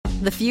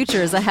The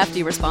future is a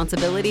hefty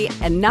responsibility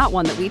and not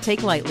one that we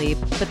take lightly.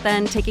 But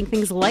then taking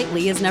things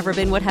lightly has never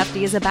been what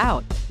Hefty is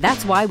about.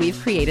 That's why we've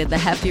created the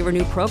Hefty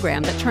Renew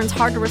program that turns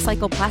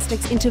hard-to-recycle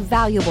plastics into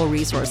valuable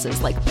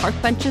resources like park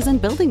benches and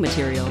building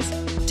materials.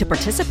 To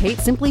participate,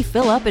 simply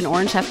fill up an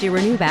orange Hefty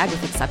Renew bag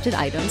with accepted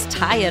items,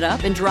 tie it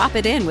up, and drop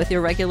it in with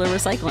your regular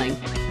recycling.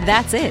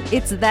 That's it.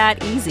 It's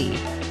that easy.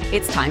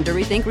 It's time to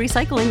rethink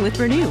recycling with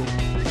Renew.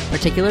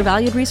 Particular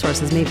valued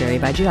resources may vary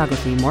by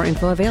geography. More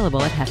info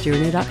available at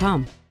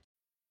heftyrenew.com.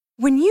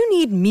 When you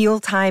need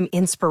mealtime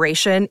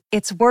inspiration,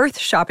 it's worth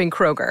shopping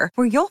Kroger,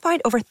 where you'll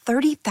find over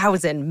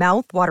 30,000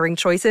 mouth-watering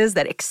choices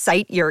that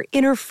excite your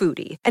inner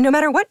foodie. And no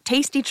matter what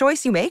tasty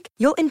choice you make,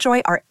 you'll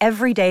enjoy our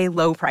everyday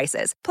low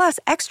prices, plus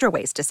extra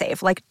ways to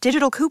save, like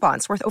digital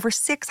coupons worth over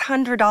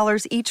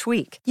 $600 each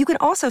week. You can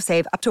also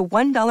save up to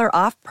 $1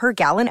 off per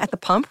gallon at the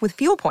pump with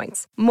fuel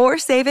points. More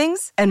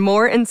savings and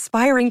more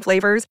inspiring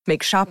flavors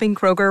make shopping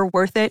Kroger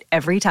worth it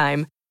every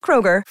time.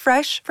 Kroger,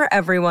 fresh for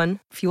everyone.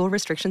 Fuel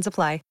restrictions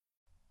apply.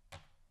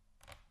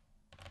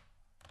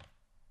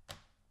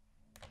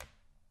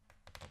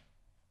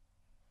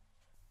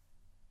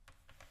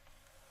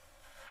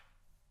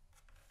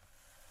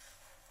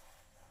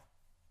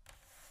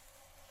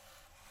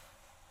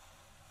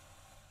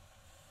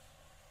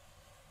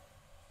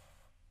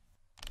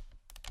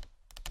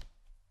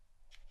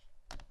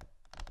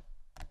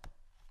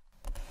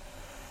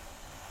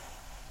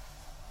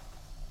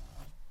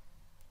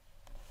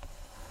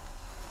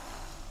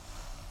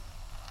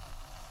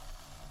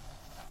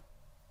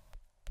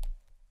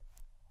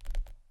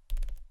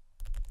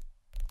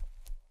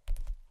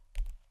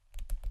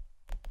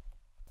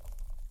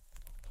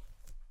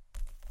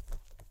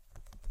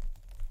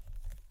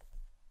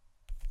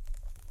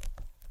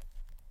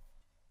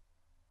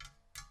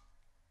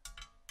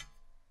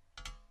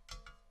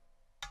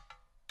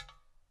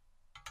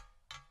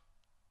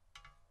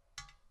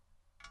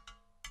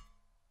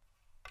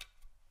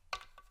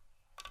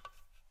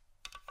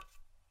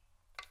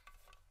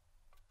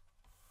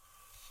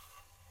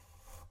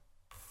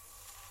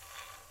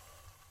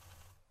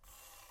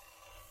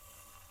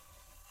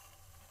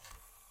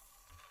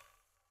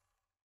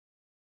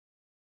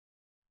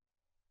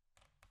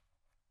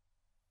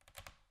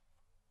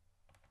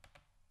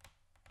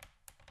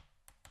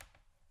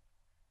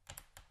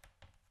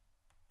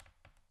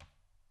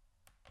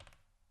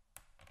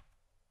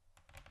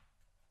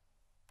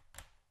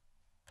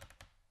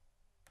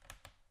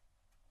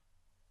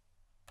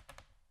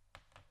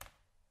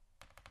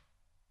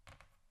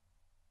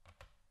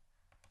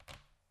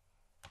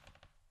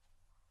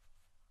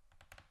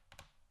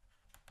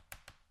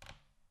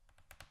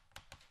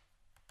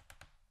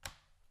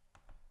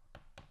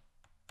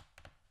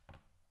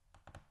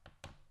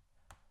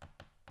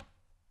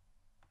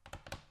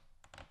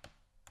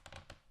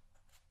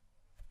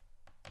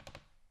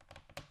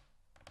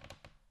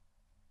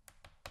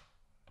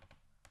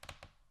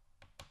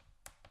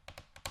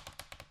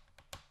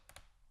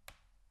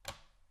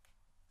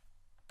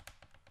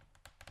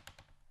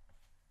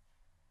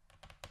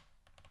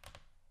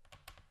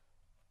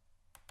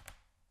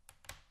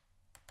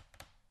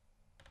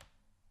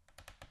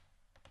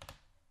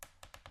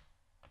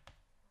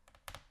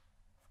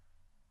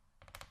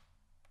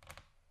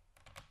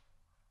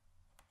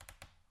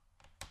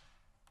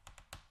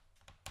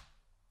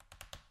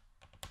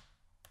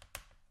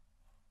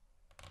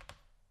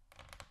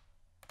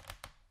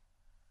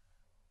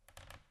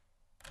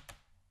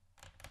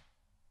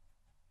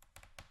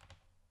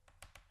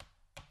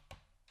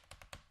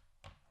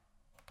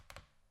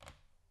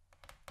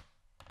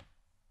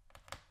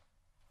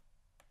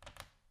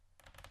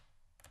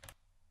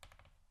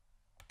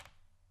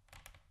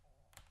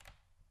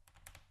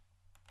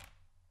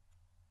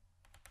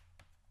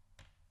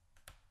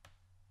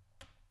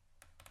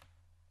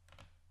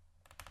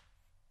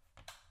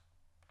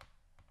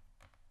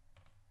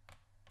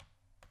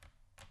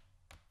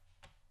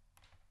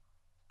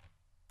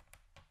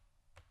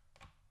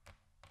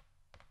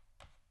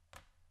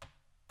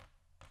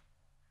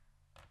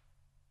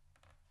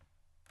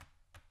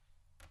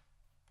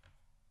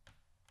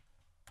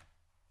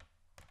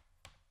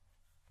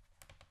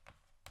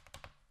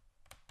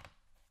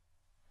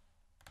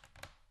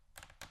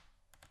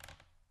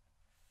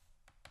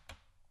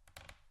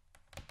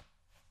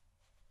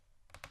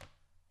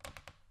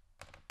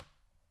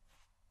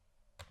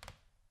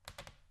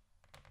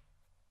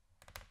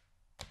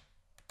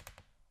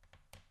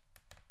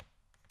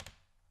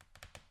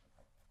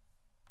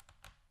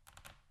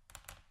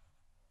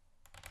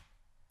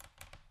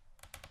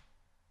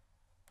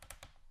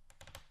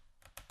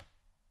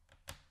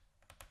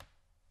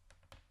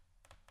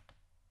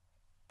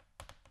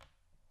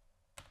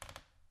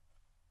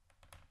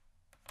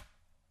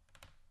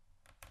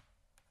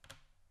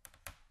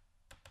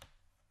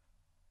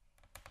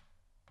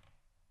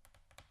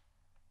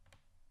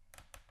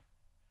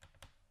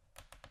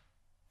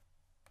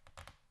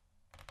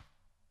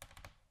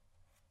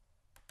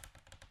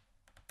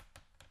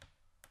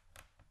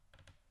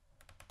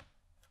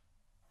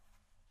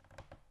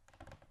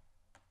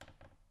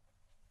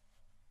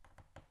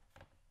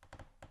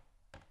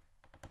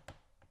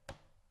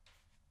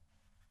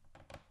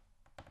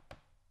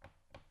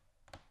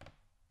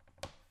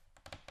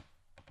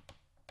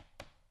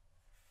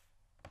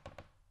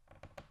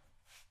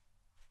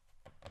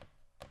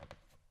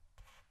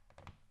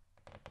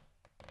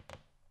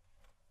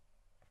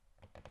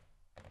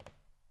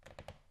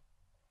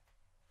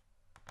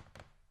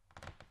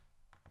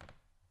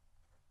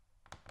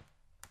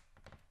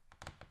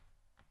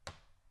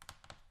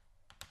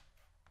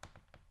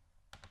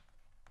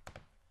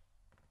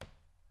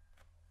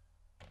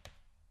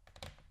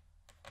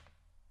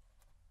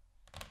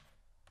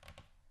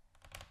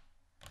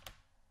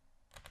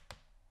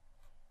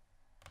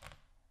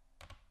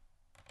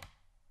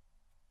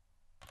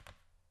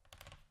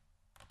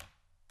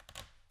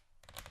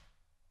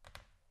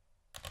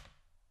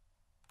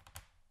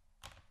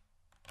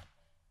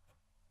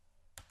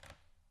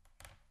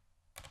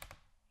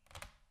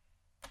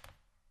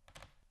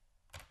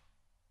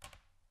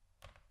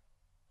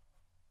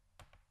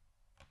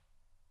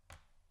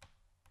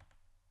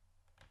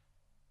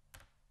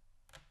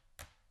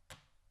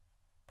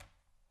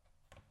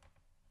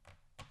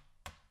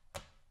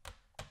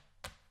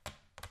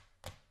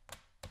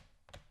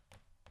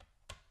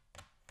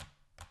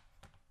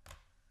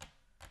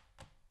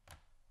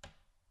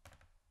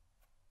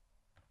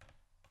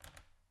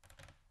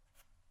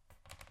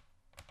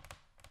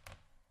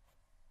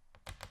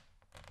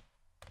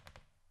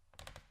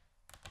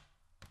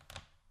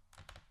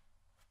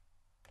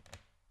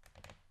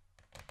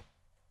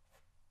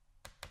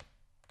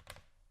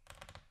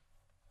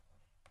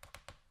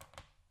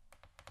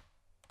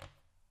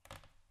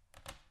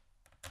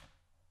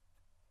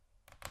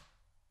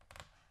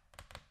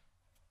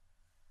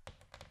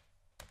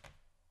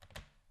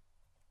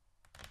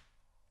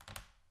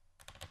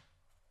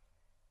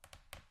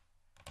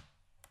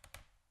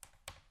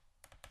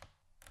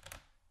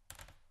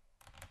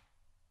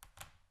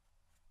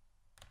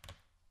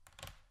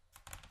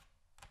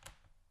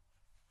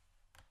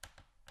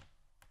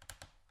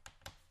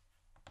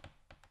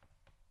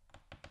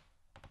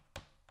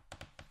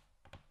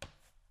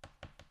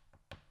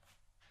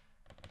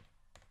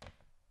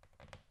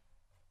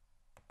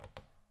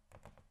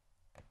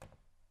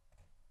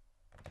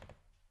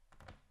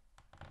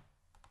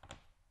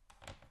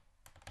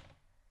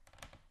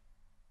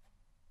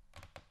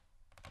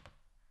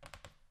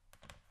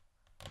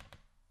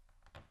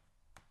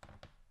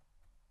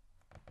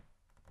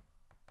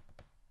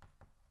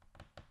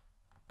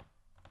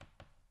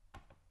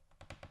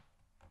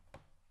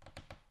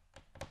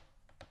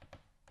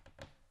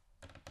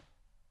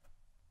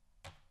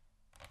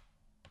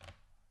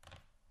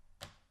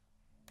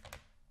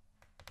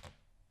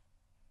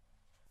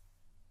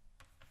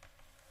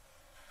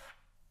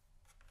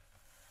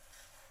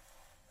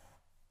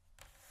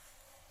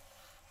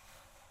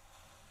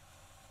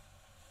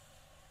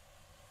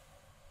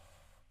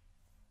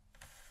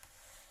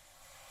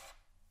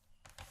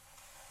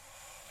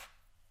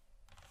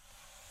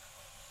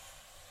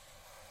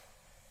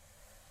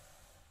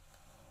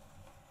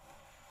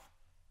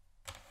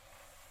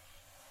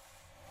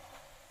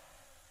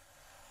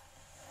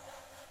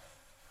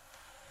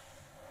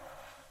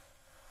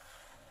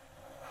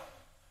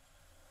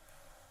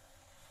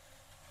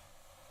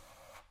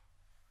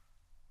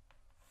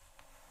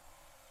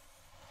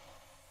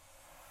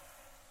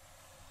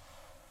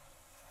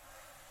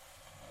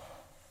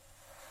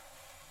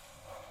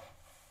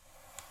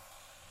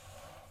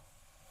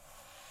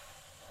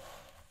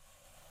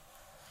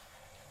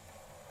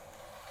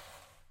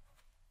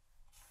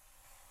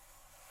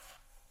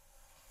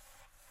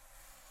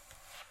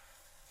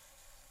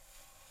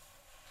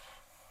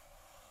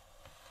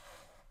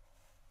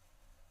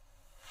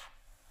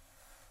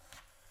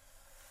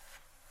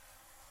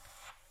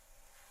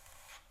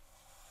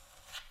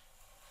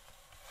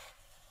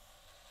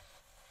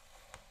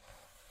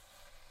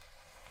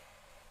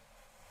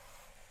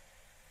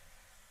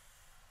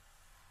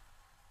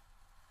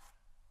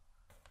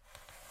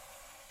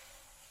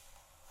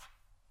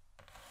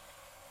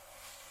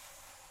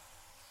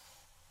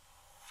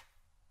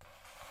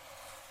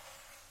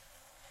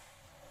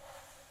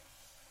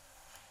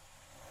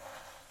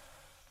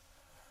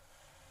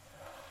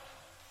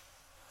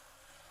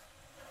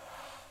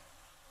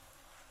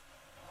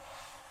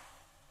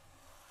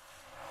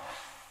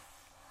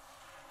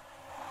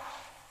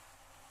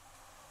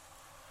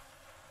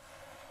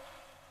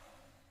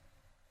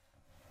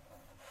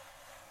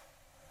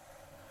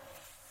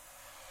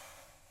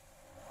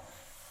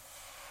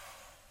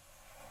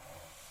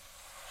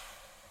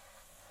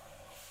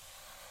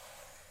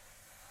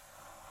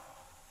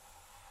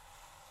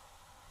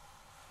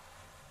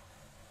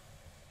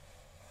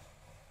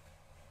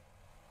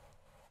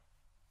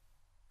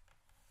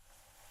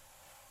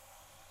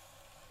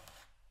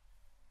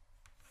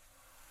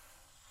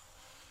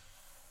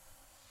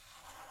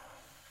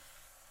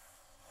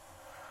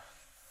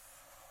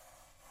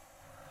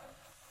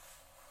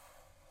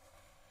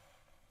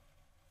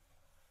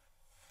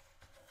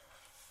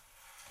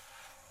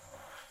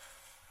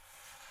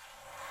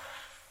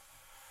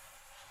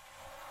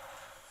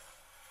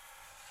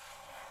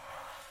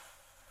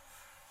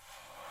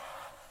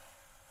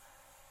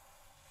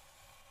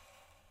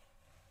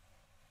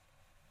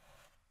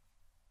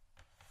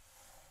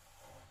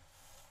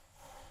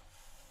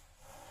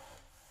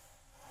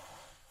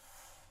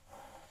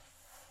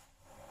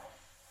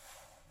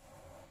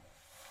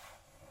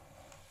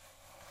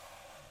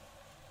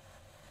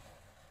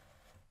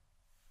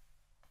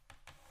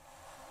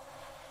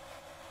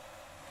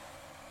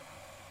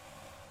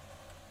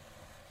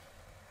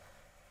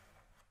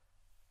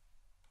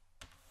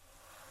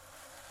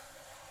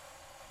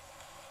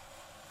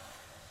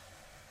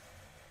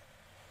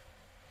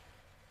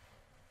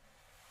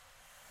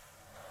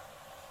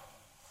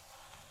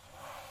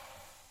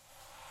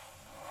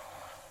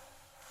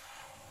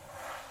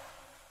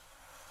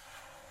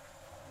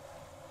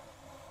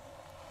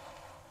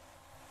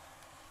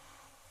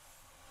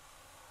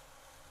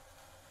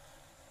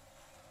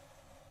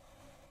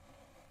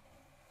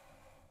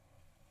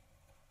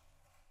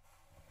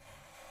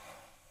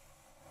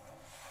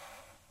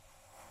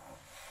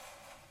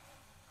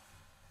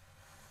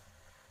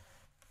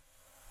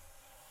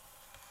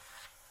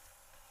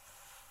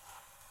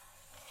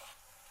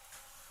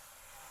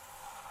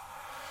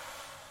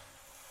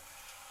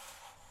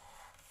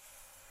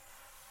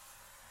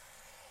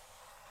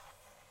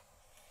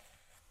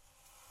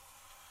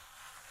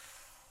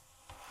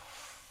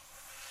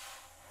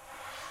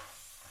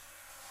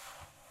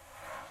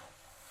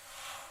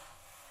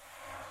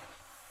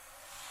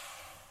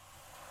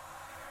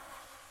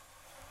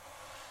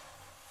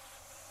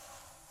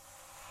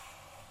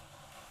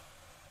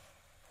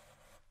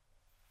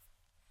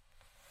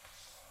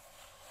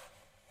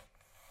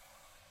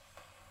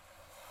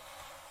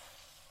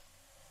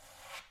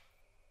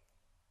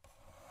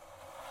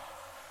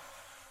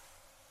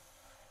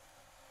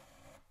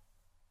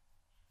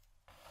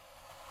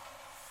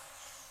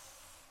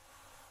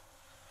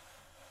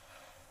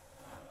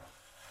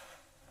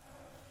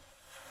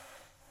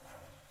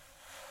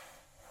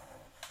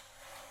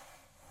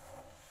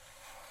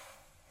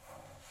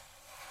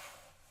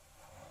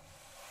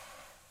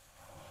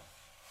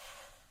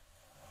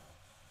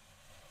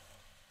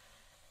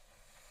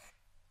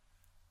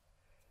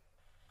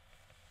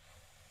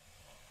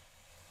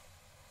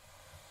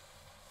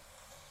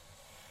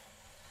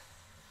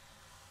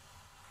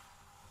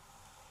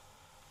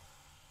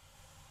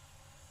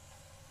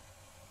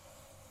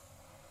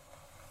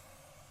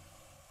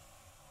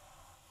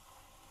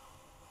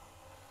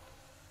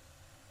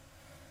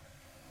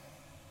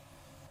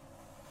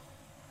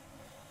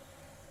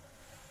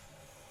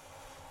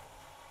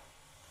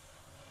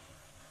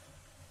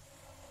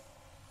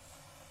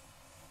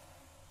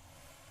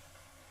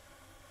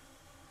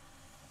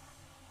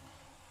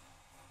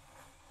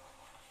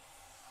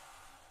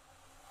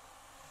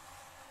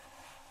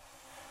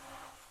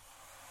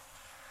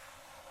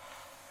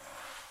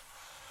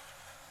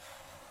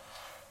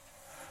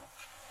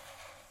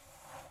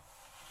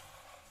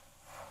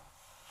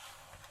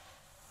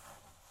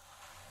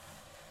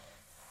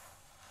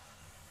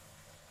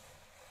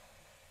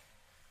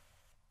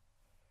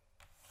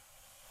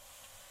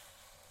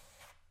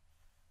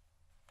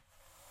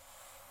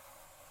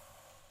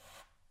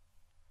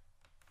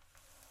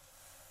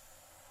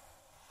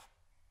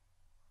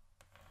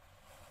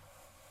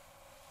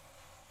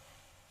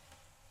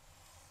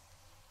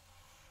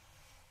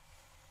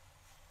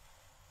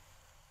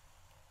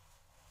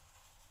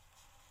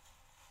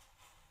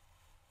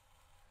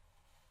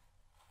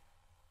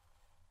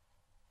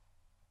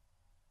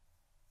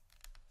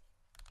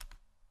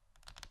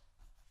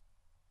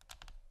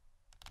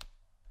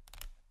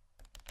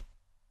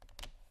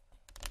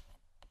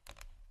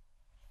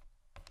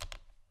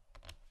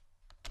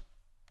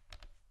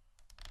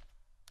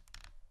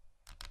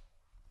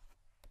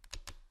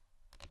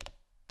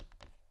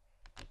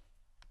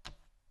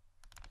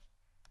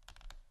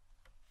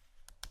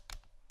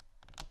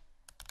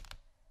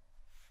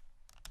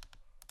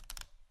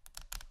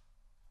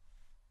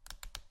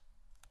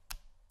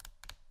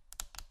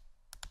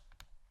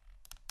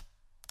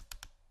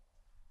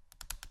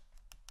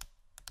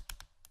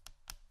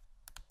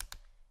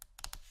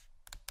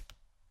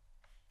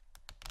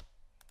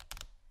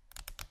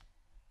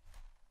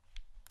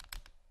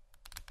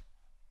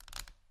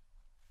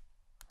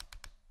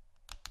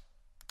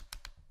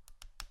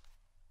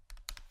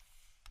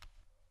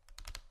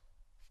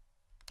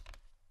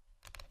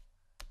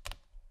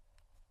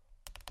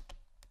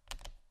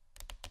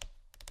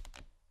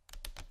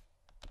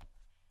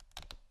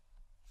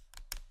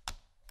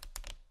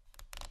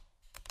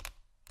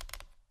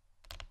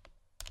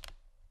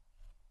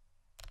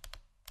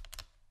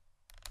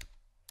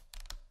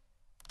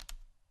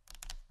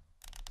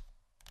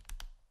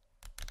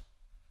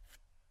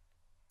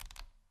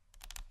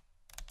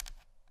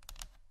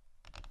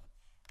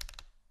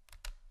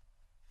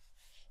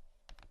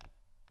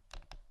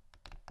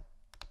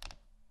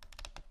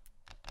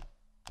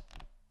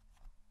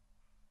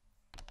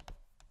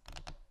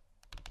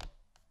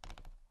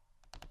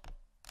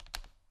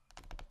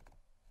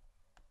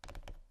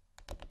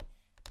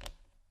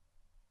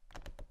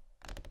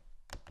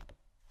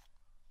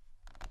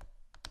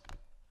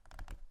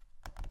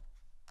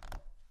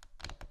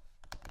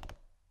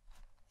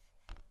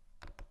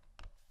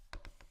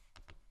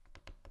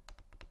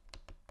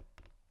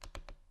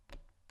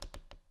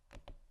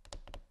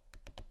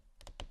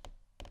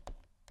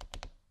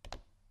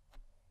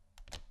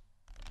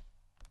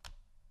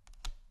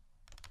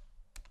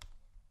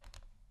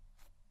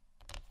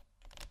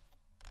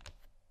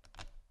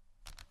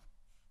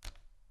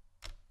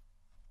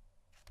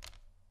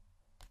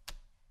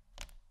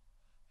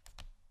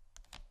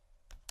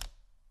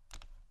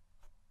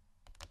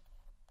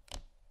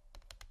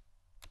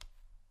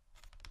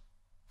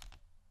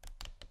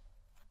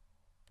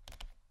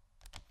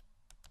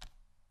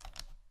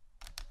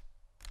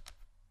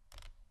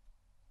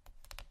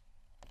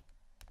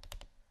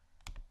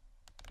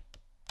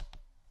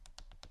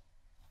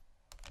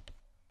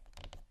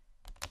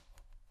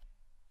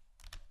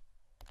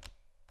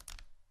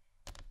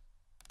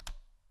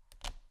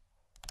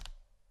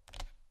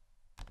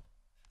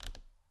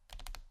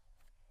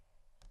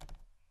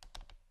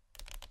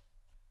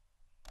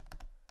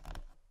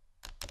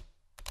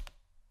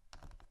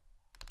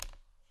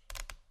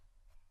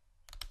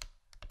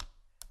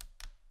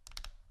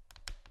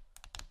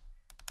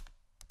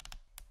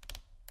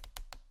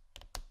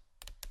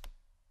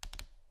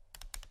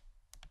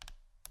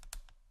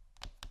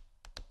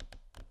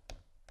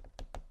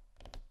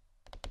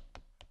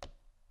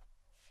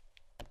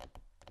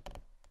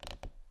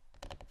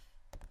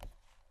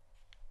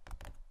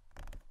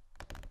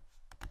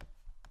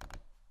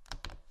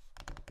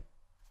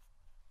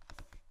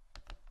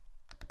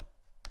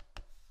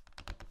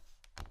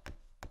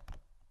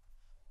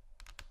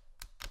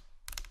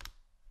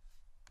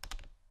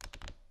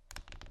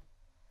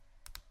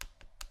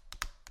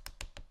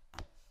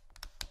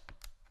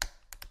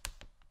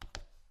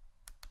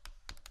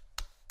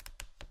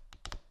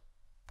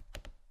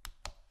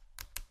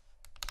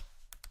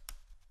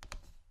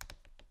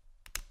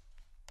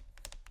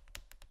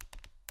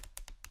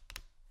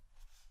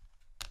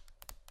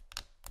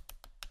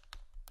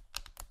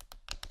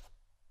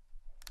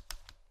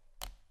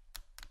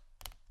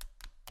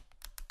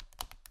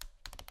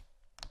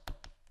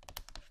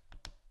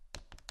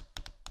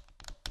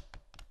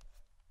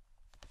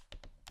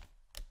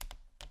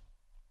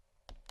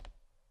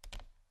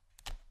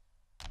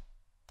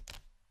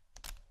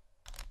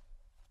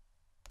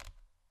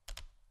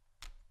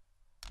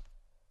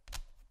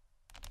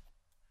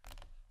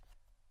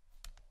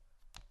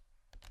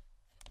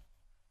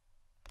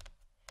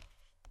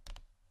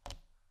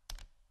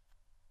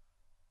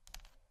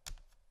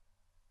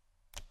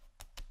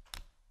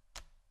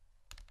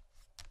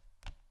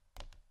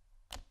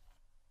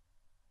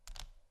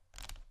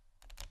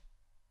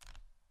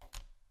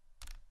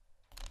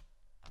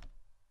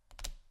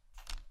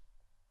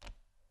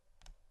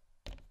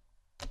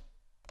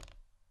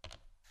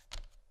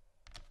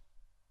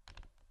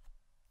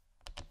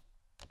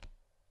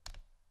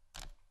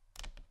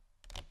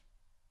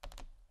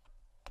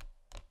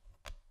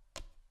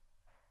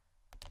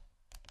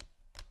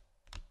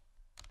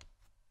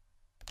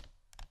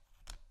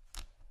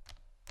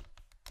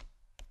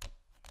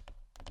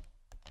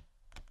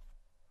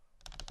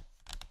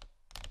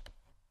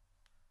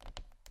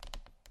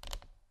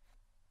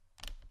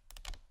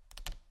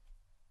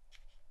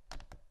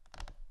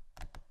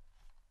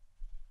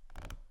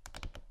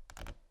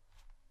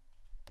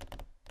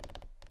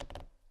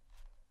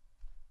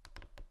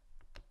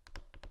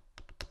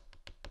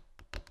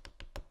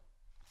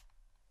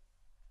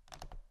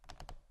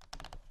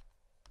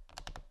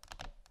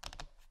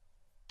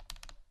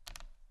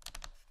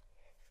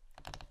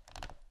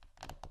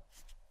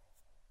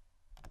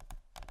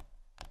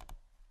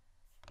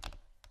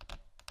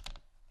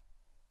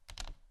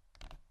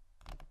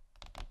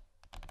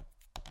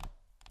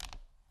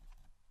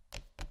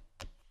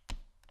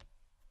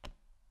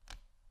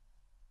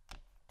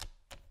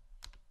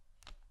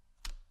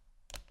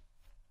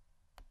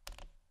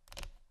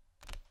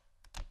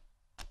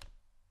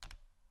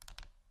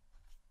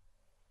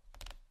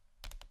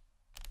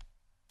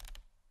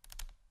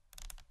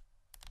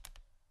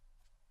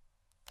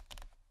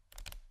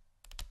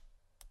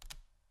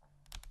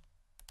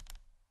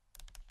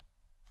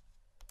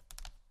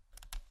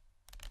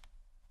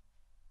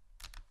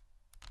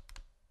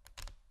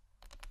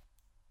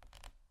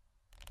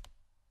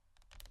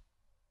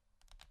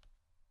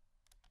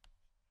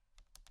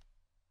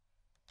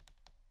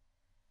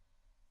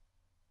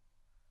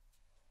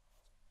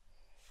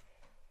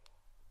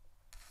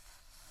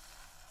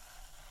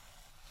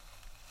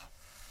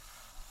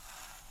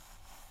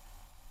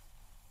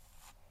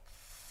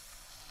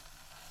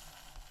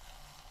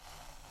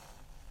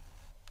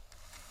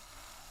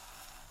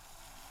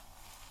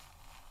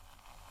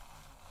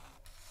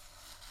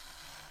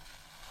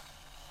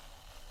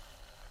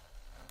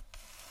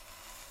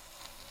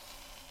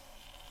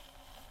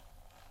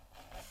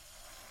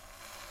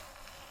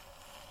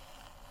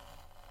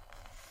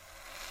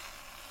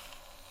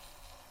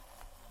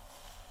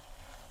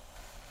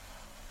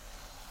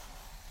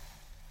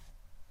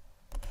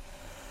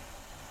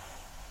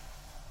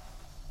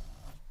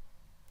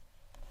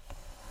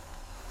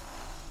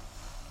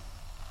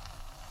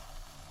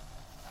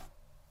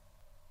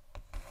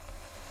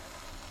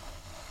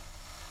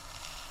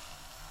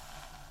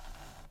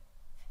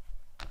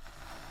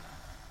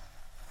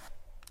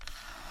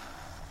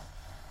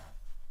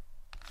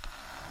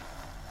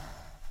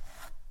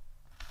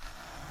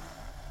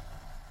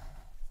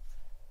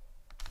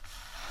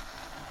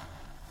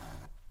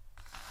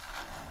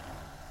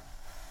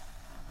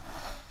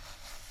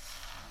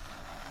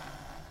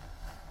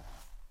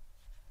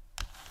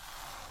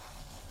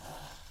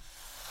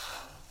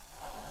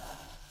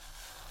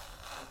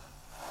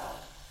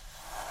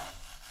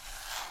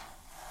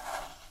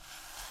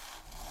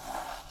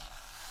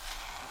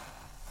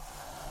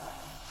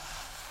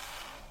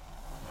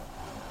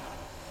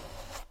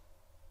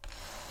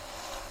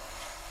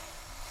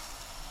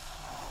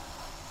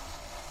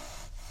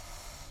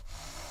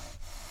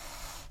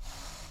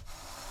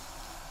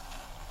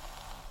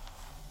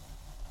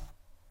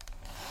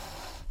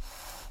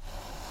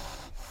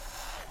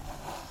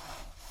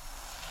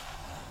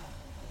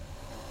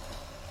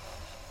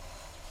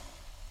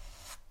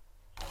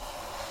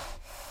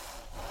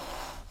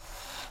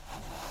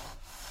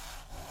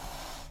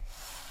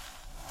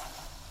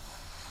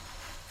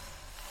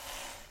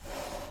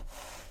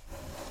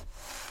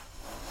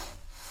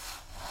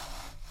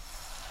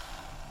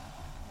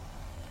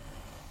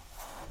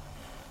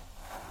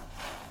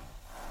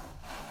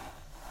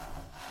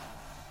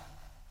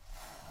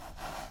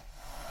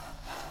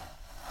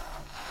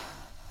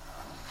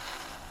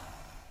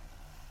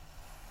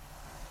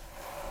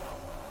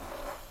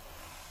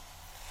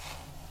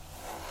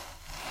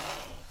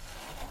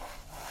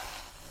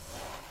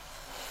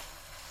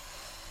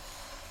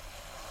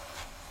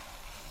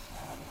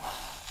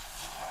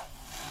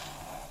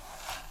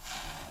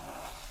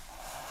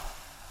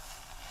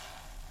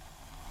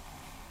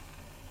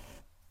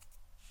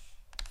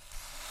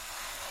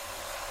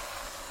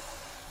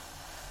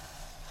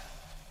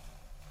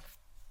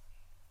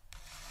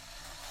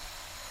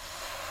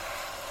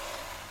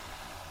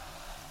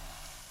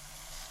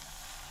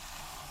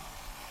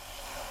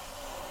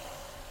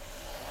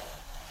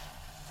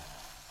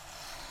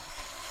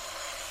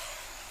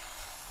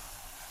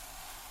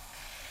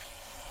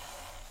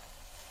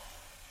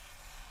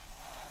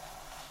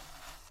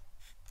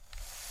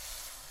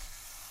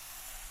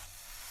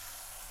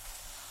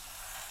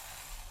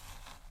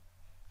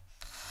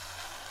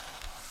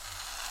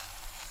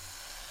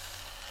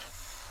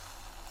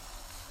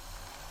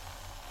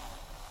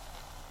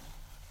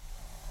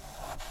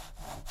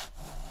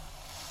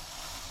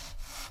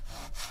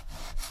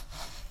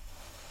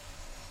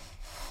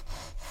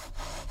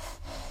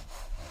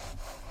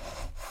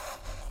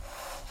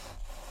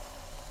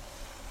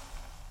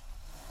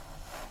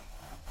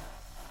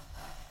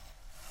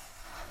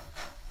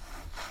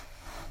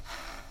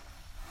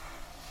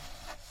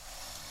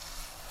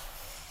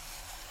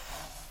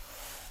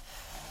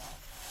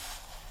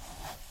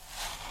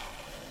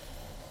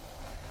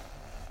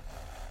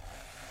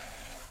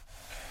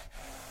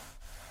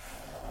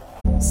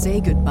 say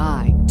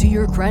goodbye to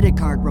your credit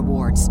card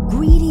rewards.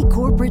 Greedy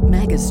corporate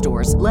mega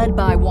stores, led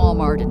by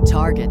Walmart and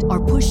Target,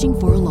 are pushing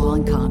for a law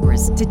in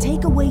Congress to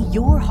take away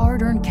your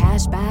hard-earned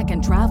cash back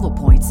and travel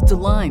points to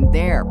line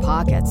their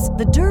pockets.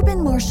 The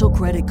Durbin-Marshall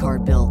credit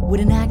card bill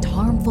would enact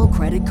harmful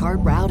credit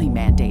card routing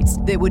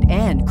mandates that would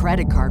end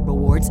credit card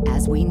rewards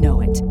as we know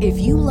it. If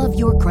you love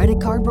your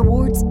credit card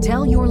rewards,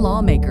 tell your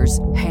lawmakers,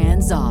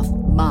 hands off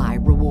my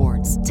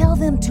rewards. Tell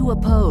them to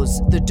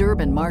oppose the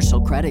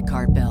Durbin-Marshall credit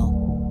card bill.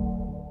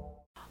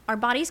 Our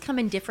bodies come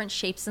in different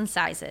shapes and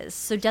sizes,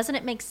 so doesn't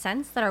it make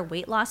sense that our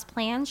weight loss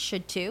plans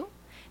should too?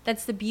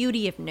 That's the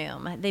beauty of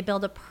Noom. They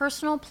build a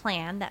personal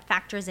plan that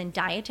factors in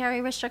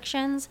dietary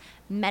restrictions,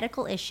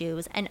 medical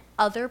issues, and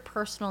other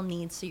personal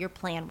needs so your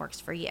plan works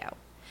for you.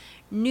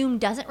 Noom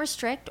doesn't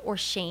restrict or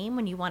shame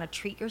when you want to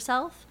treat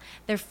yourself.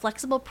 Their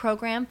flexible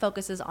program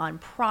focuses on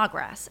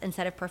progress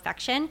instead of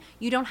perfection.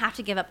 You don't have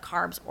to give up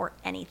carbs or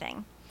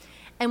anything.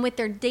 And with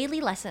their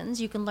daily lessons,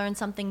 you can learn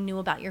something new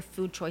about your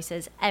food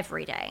choices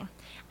every day.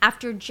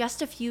 After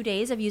just a few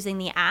days of using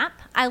the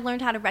app, I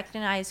learned how to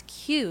recognize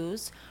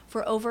cues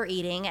for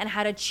overeating and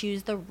how to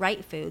choose the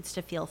right foods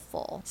to feel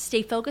full.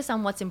 Stay focused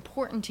on what's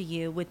important to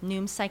you with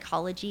Noom's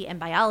psychology and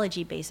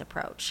biology-based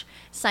approach.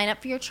 Sign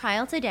up for your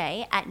trial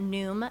today at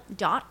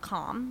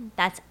Noom.com.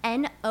 That's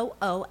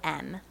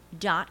Noom.com.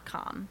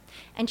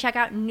 And check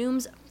out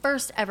Noom's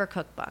first ever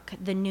cookbook,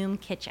 The Noom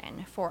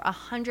Kitchen, for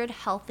 100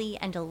 healthy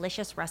and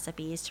delicious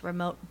recipes to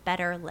promote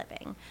better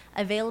living.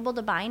 Available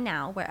to buy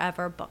now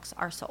wherever books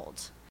are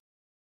sold.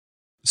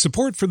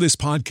 Support for this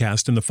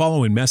podcast and the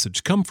following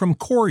message come from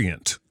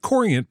Corient.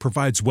 Corient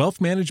provides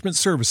wealth management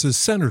services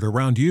centered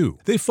around you.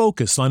 They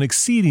focus on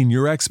exceeding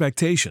your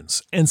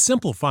expectations and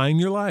simplifying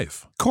your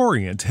life.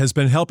 Corient has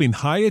been helping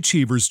high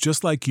achievers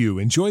just like you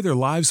enjoy their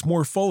lives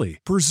more fully,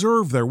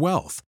 preserve their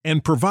wealth,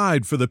 and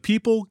provide for the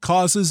people,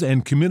 causes,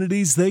 and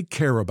communities they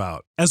care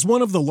about. As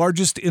one of the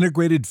largest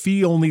integrated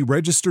fee-only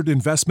registered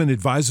investment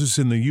advisors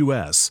in the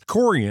U.S.,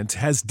 Corient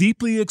has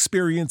deeply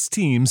experienced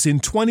teams in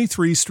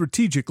 23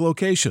 strategic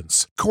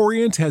locations.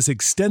 Corient has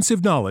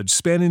extensive knowledge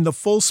spanning the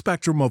full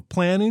spectrum of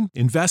planning,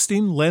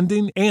 investing,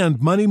 lending, and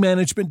money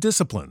management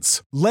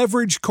disciplines.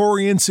 Leverage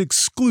Corient's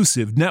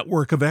exclusive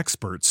network of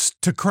experts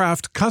to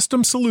craft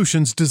custom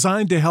solutions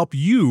designed to help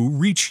you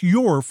reach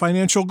your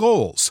financial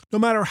goals, no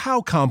matter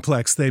how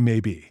complex they may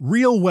be.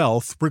 Real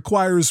wealth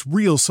requires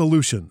real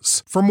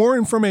solutions. For more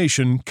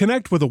information,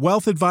 connect with a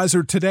wealth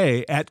advisor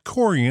today at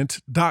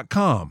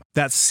Corient.com.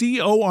 That's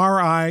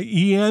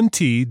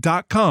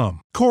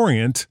Corient.com.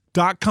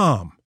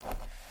 Corient.com.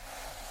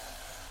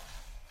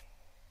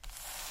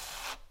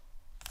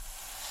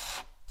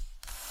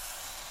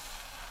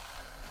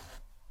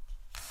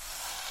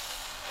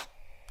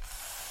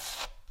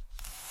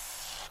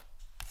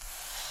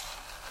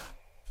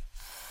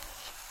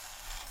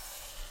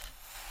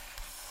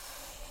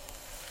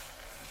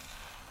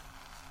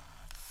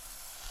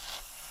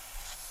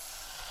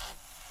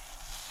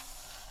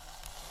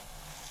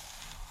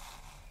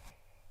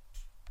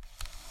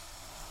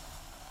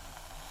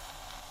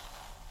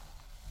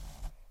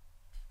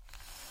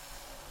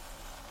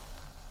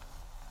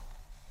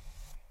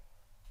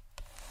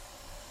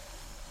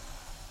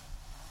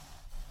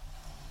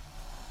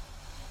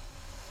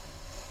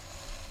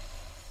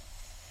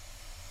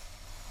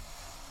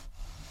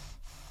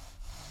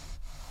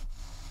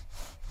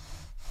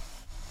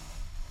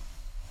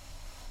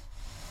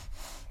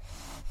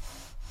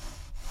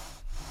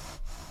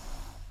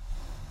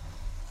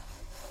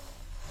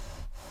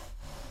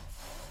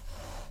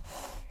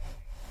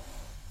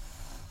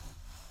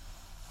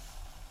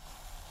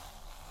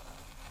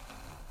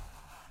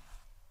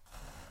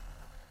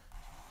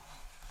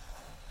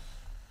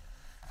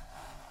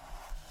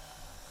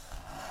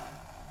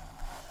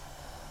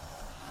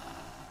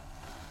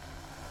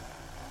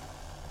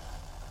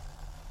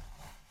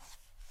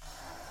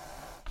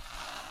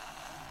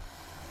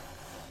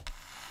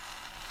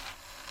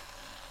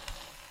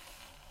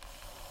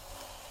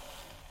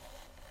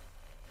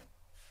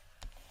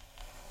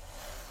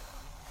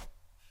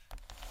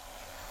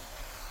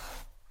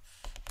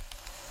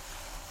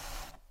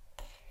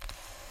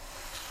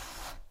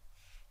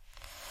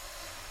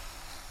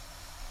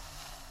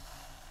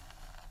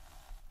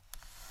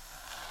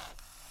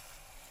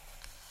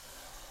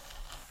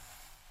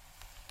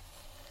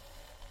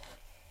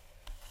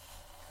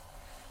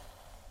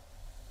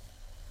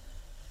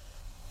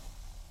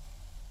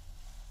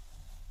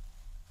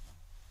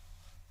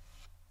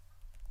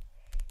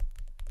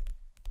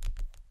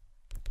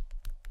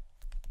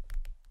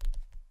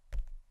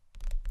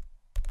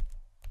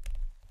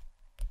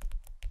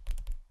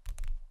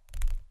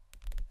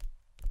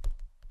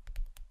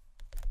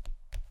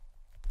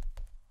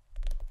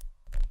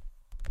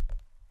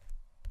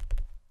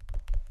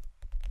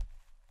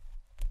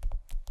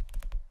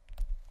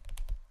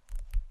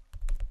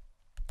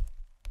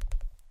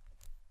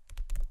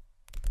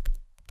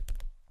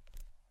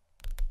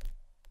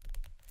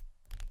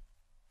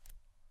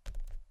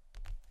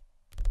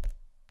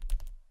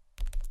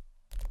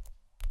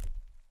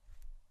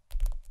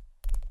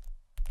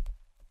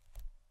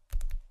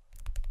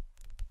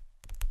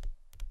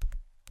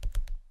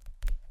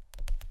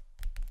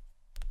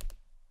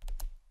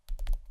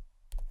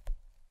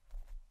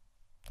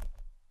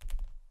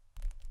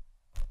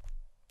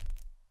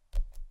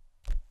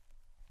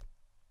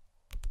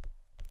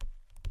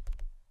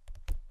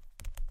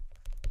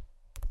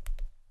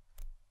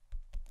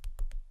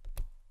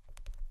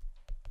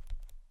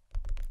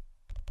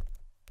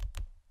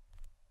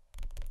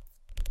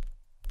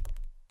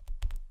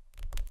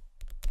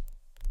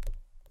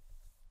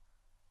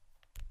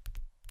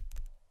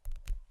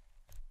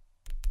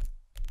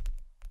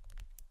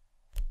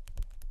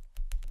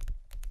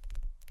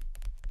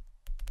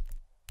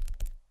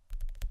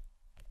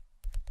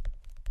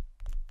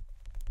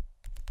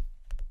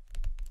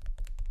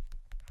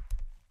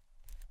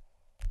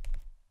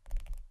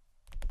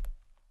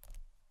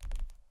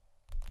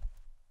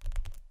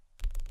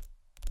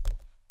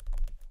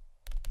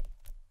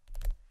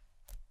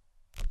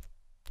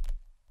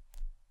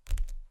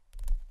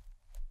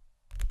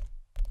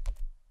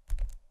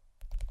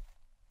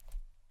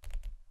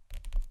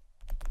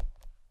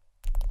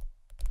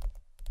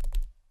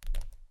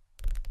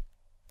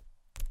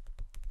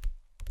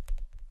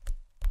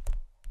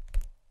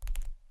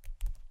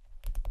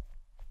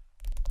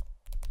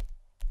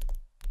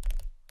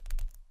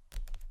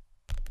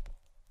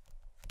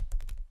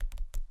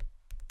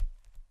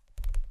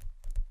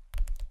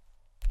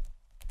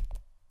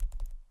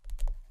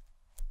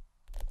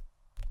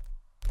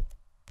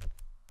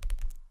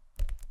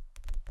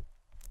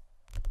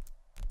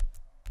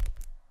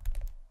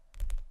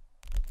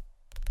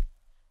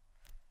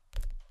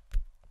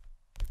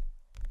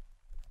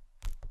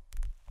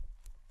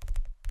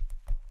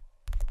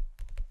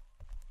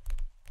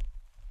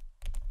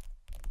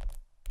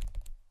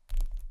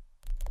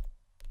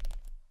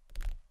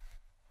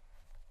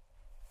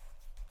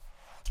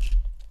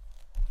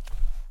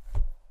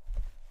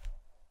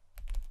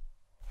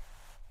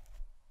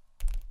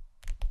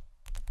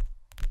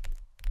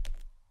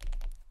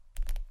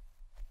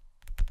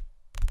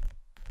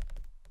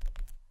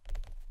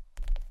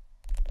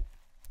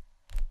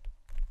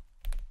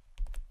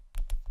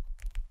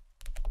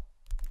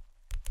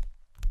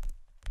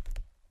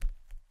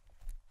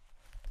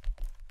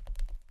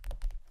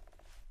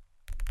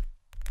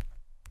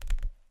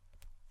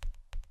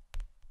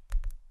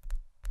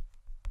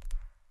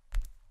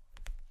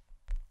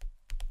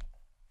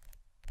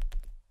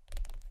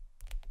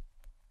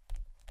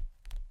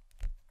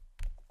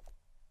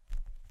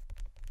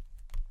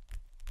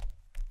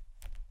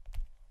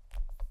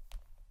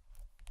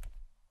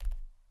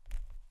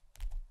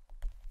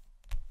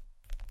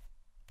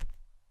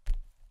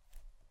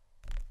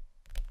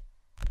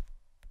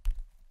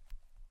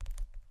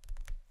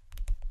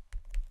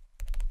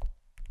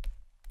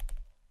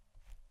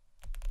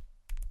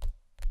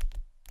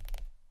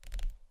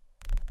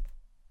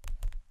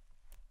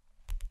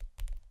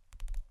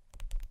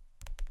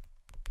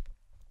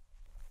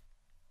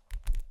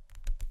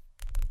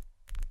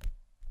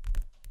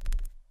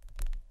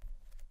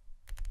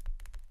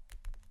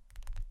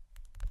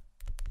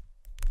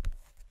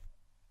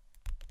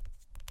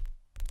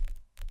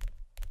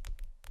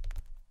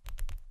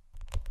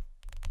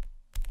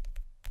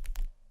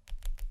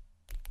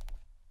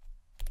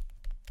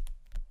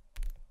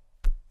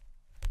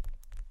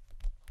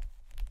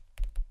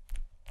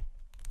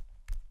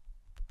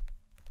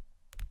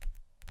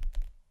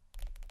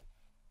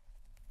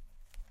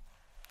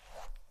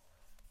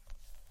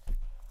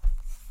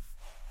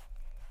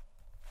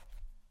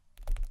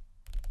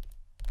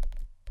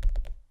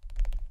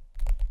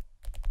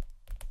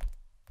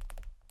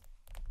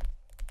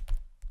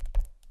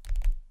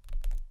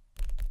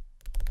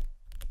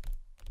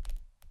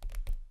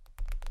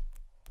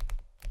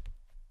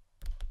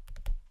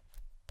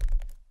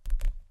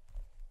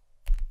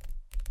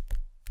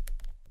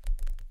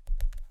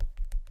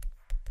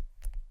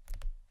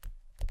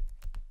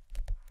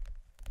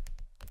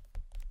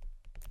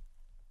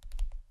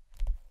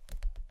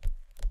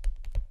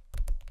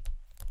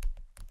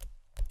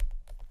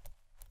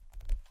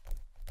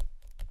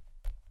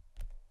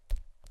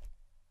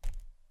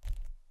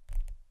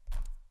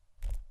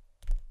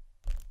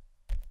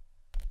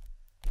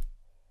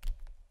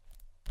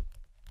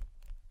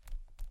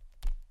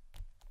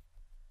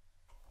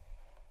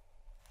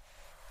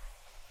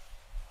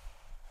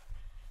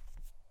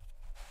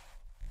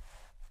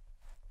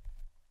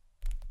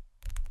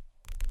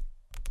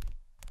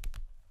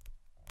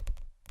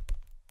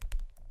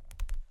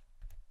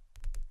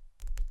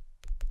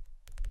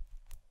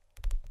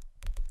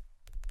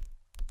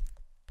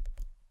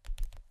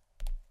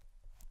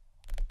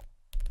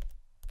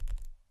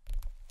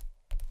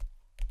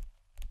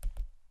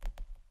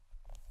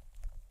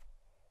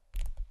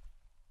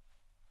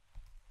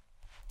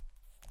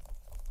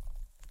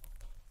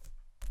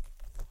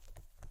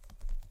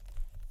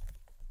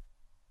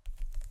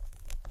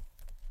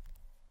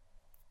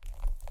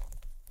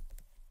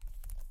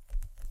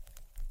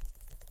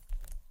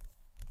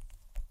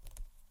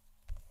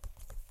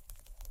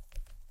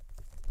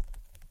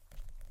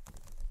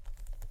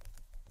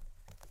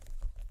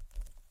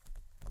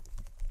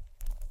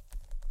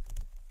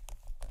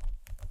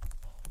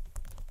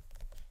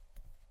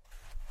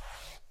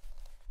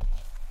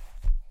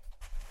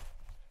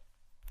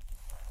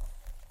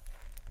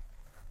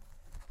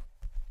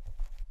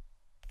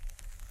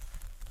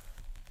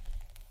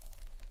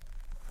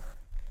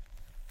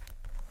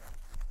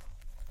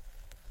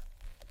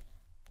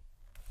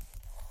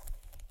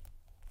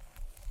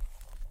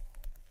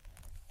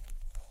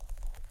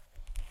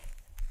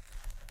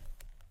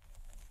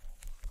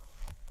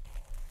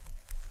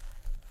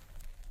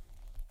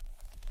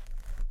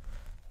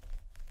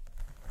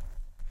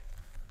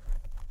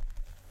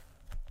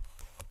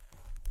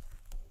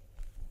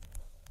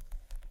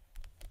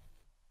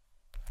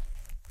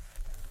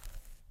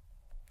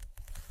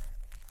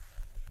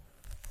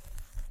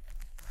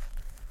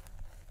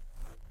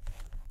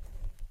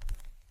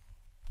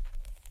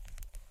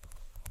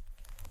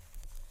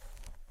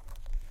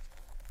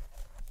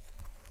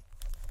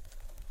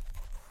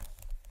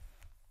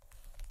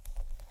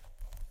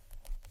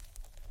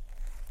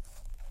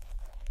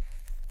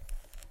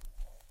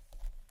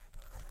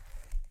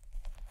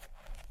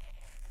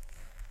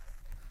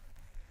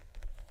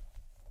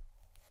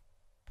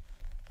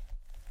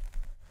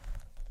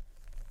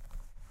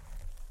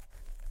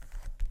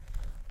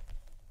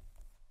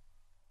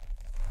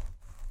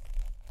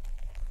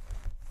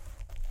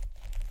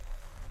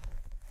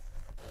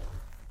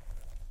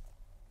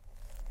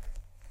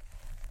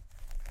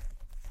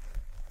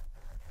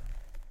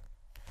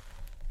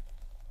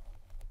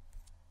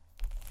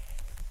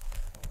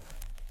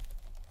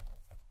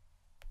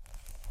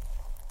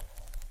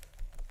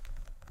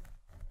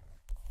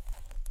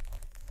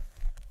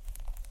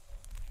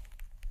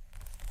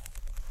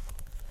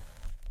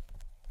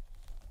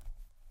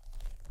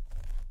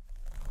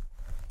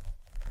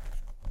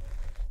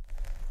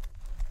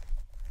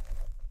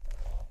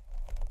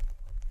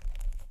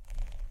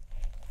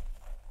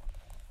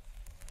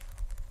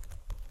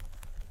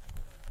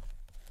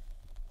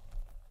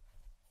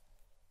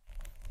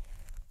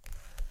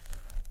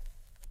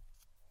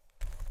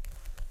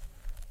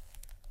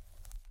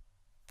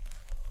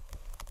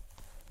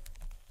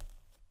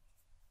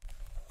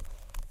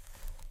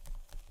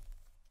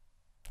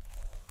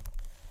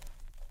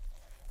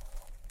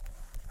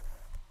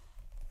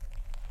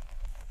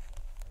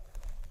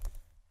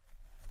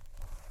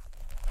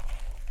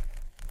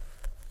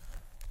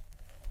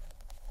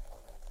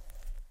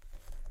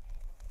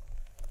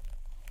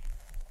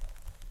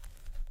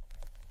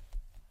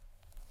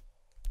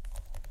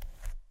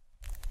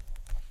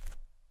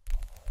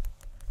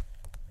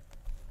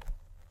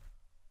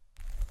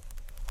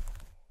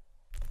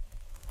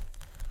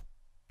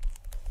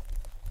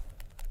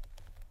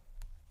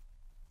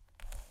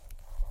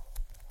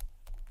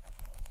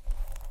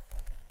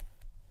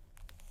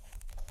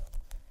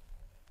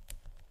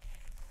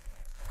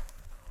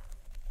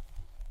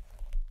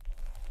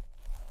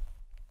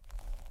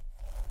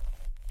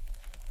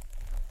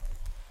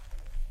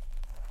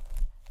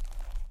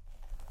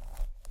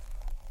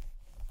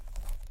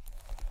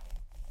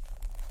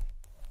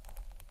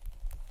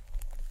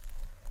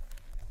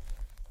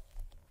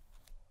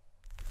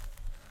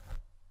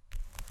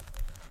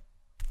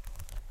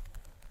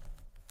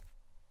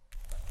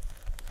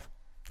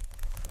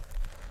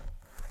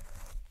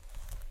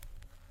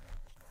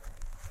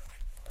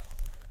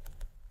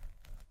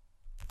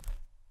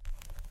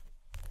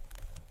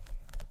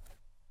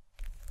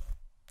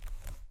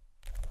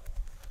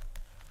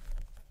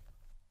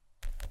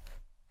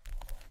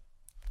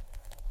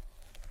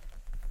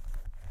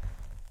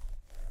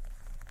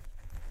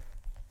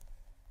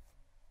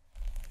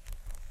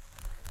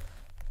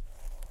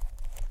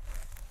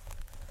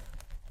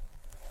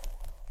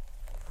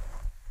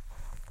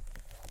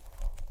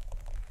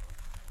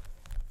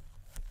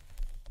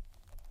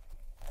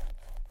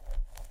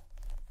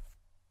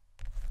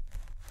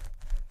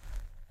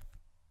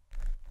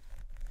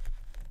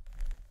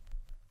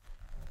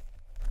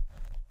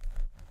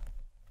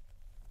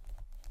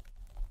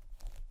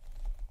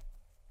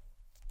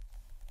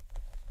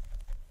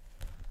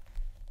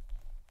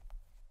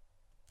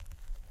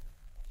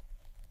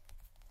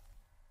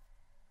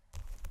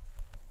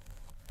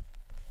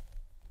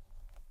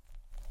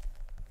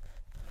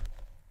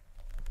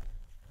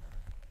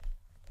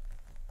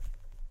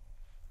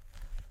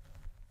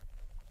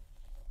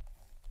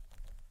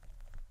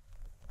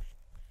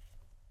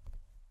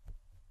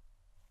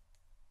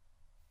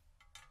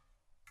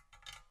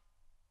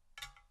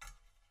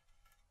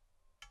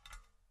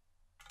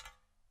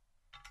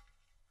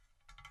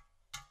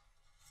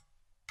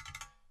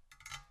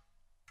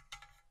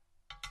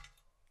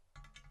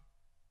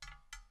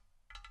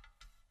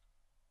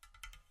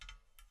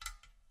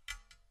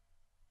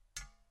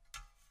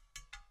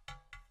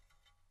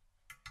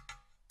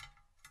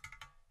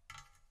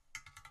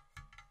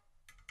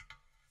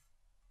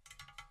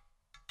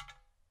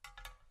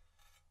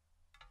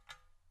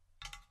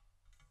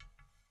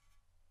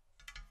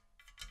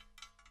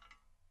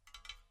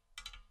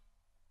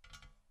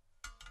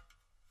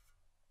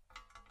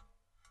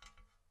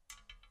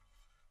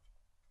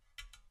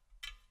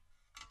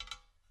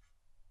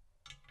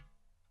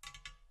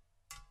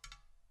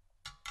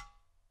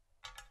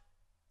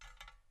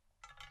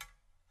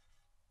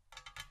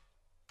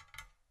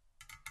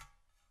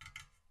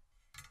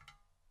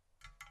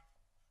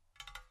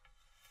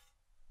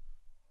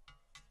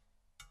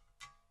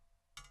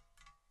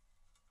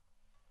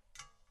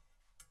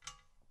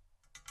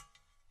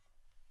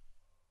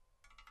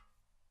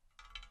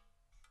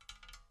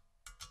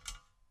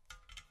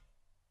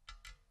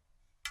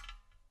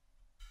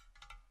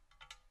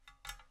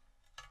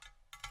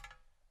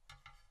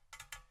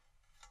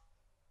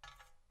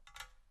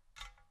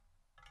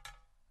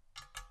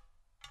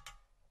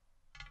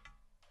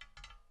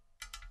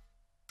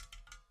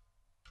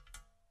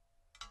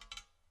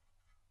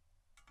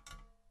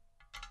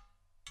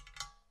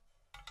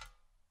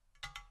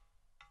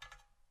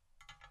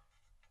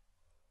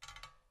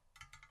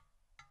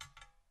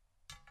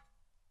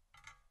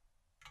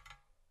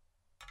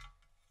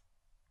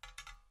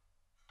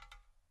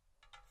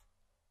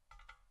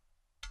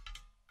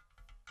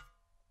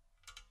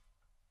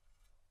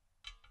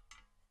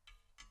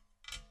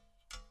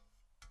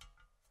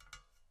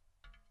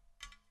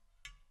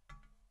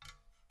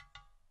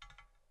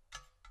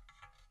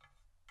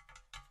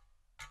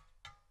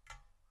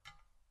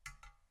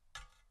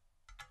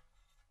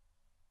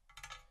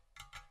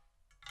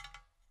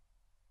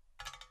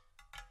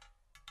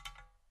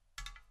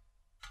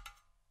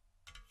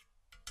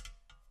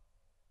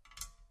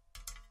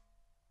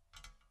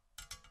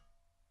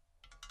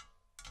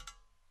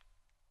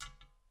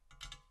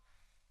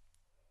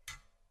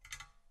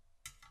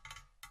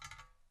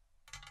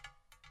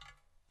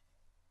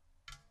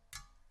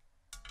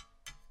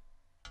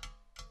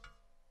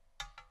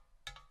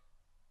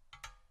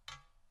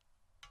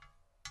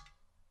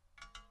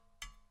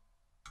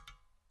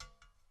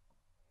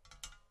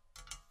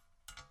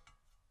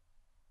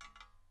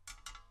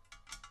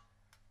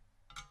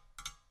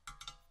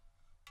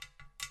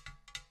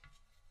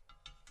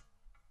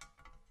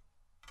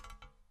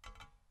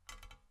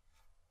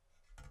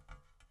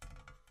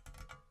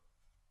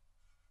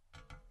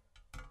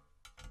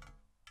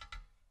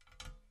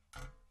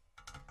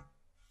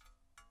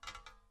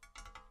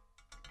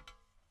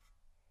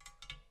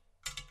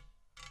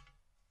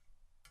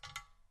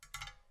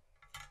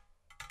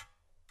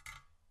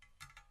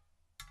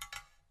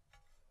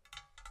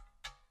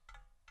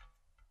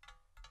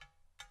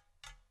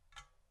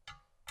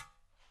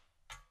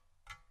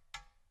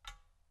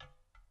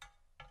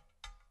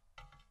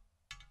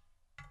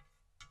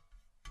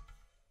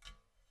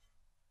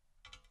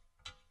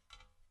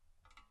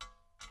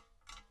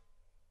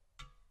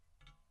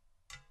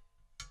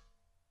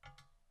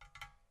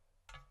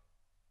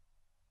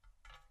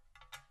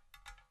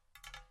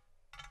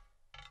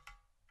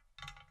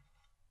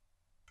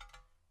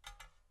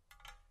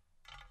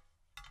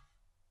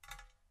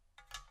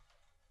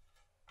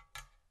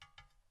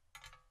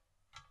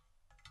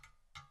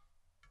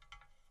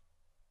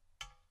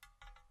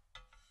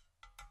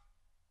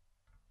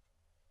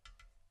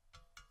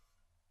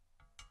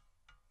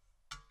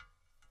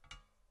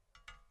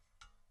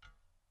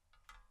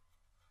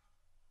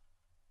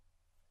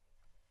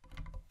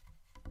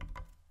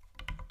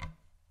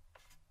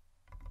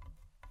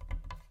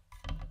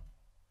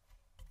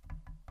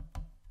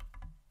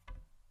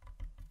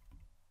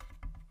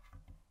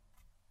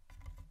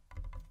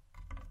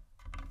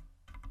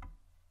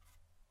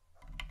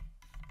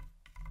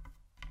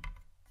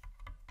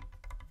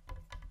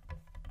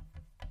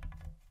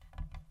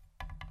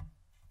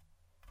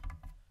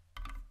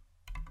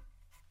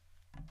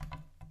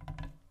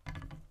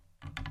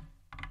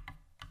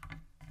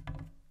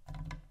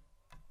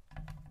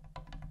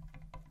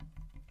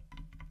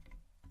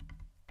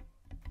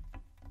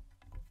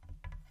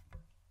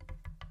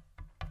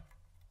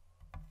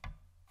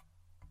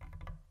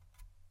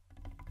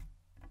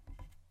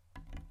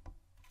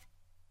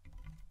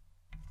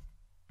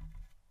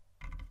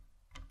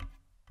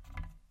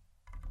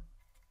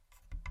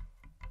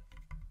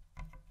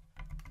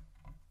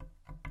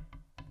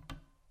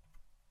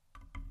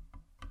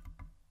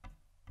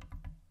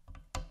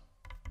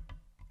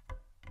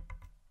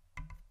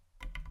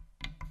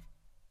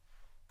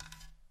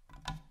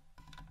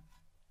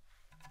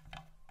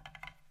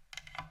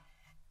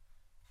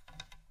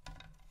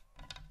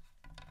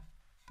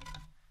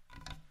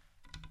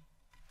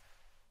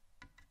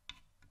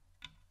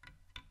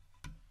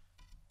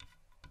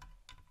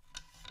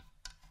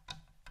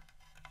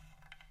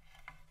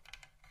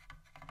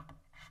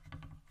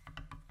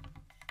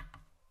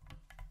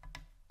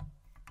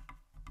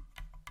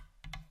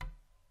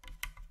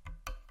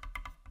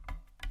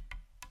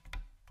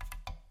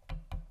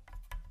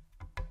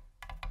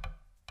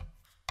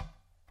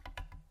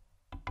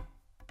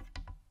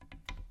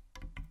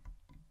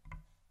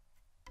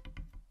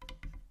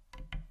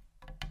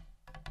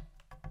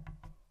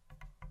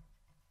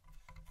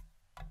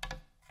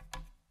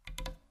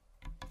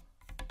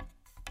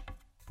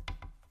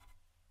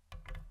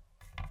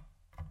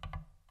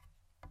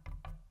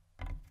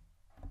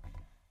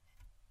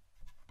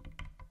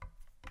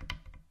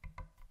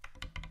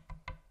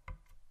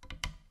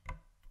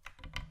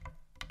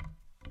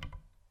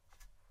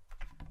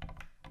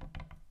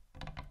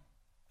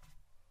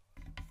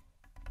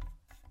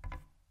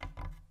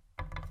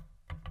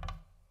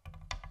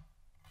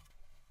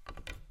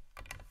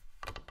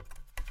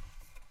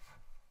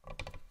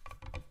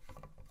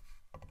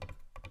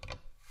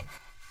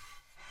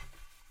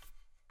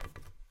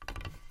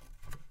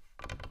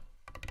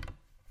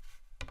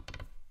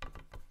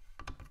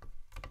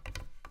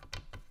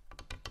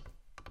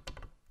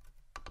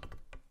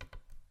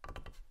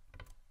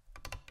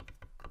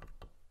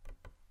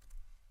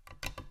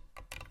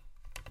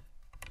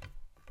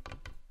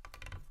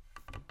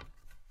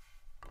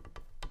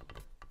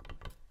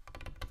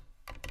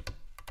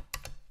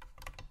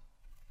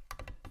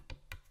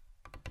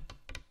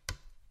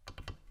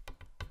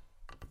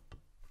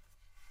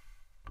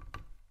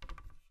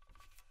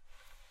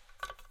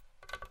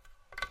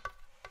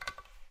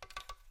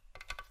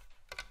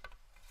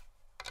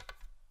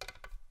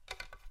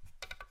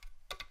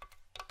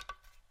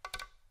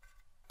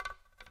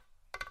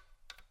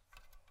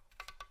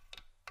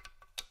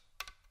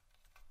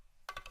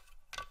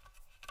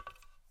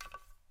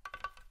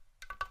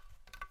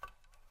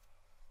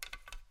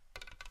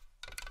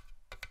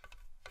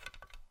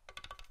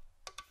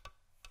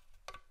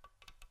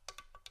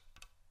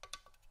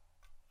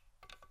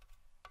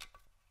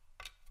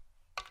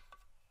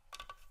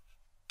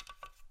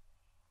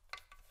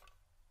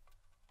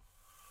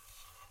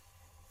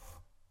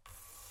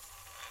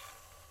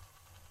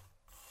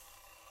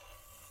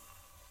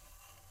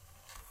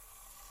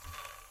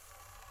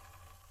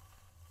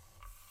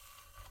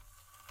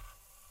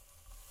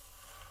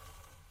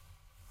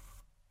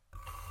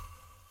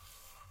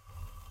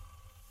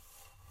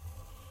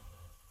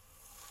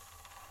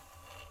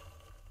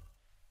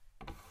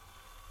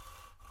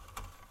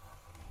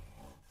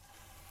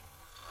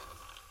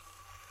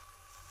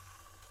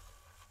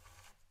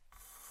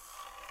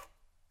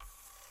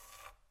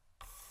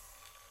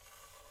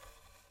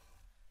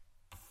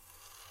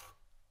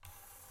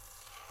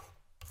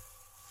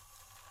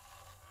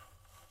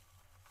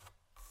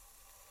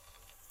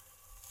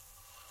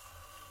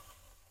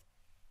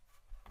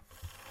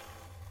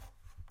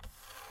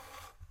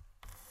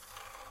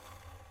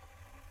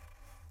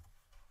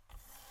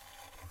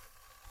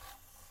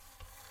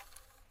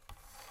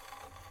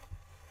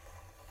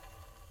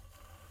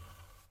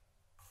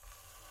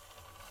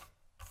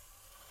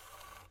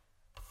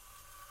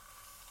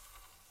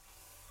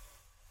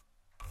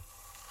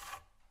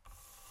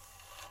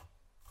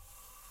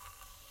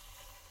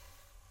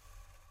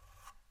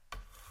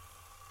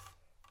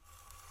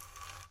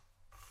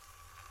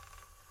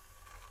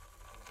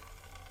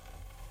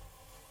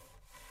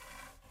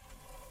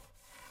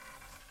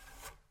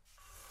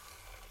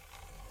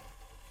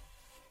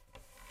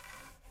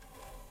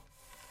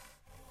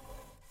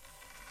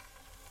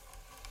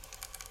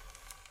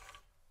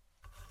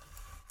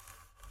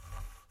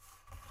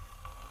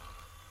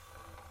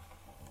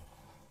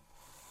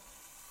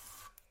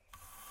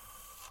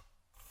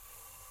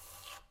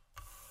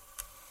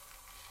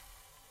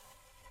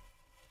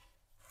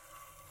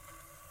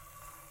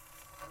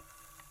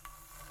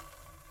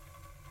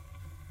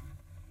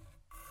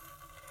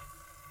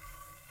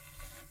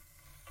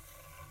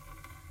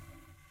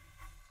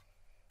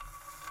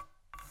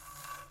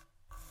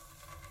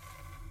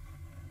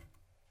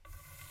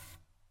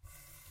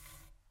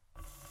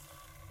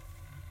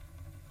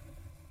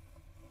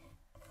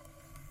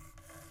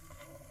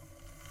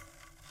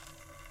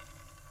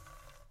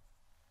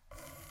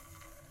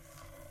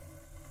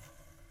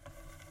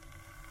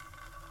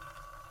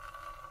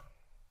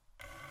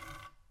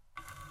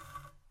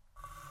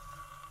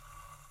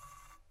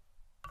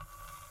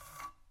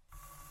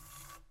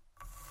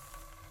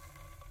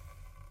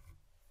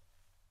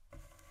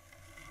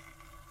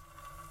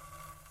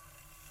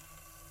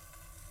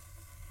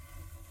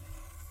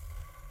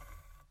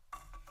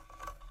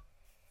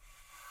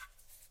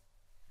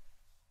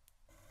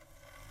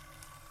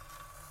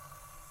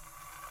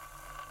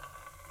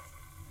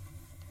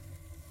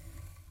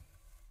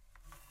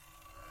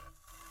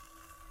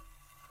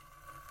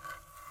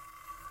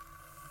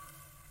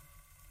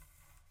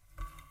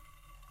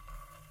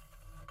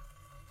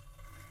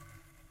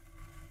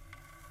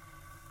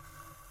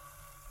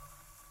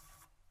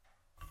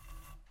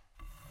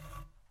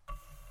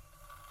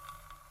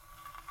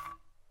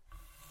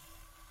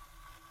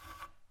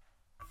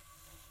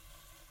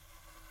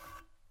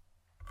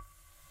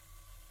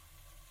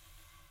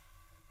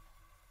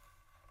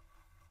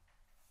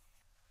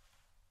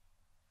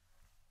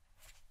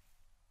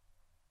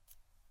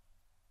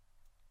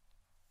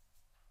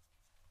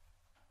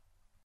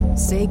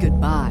 Say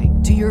goodbye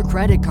to your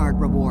credit card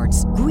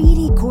rewards.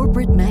 Greedy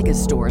corporate mega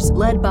stores,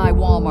 led by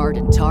Walmart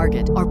and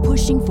Target, are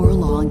pushing for a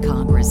law in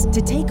Congress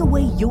to take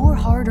away your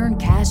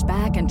hard-earned cash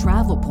back and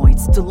travel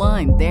points to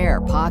line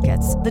their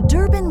pockets. The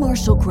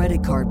Durbin-Marshall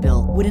credit card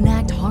bill would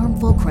enact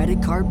harmful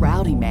credit card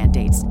routing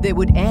mandates that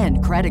would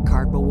end credit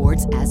card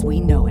rewards as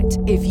we know it.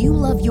 If you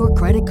love your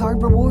credit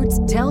card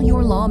rewards, tell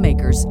your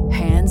lawmakers,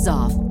 hands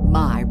off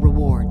my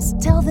rewards.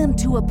 Tell them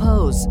to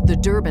oppose the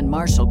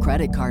Durbin-Marshall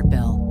credit card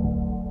bill.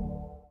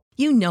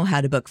 You know how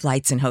to book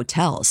flights and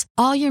hotels.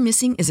 All you're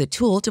missing is a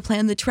tool to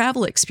plan the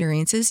travel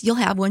experiences you'll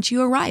have once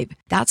you arrive.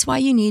 That's why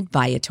you need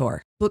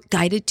Viator. Book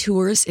guided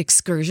tours,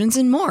 excursions,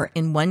 and more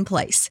in one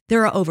place.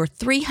 There are over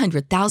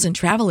 300,000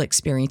 travel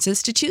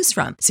experiences to choose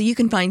from, so you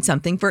can find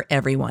something for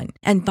everyone.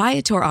 And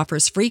Viator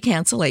offers free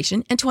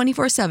cancellation and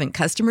 24/7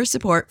 customer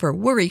support for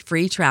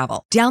worry-free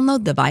travel.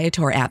 Download the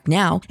Viator app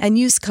now and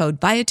use code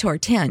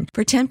Viator10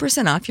 for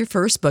 10% off your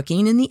first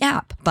booking in the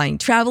app. Find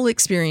travel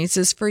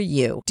experiences for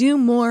you. Do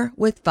more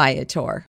with Viator.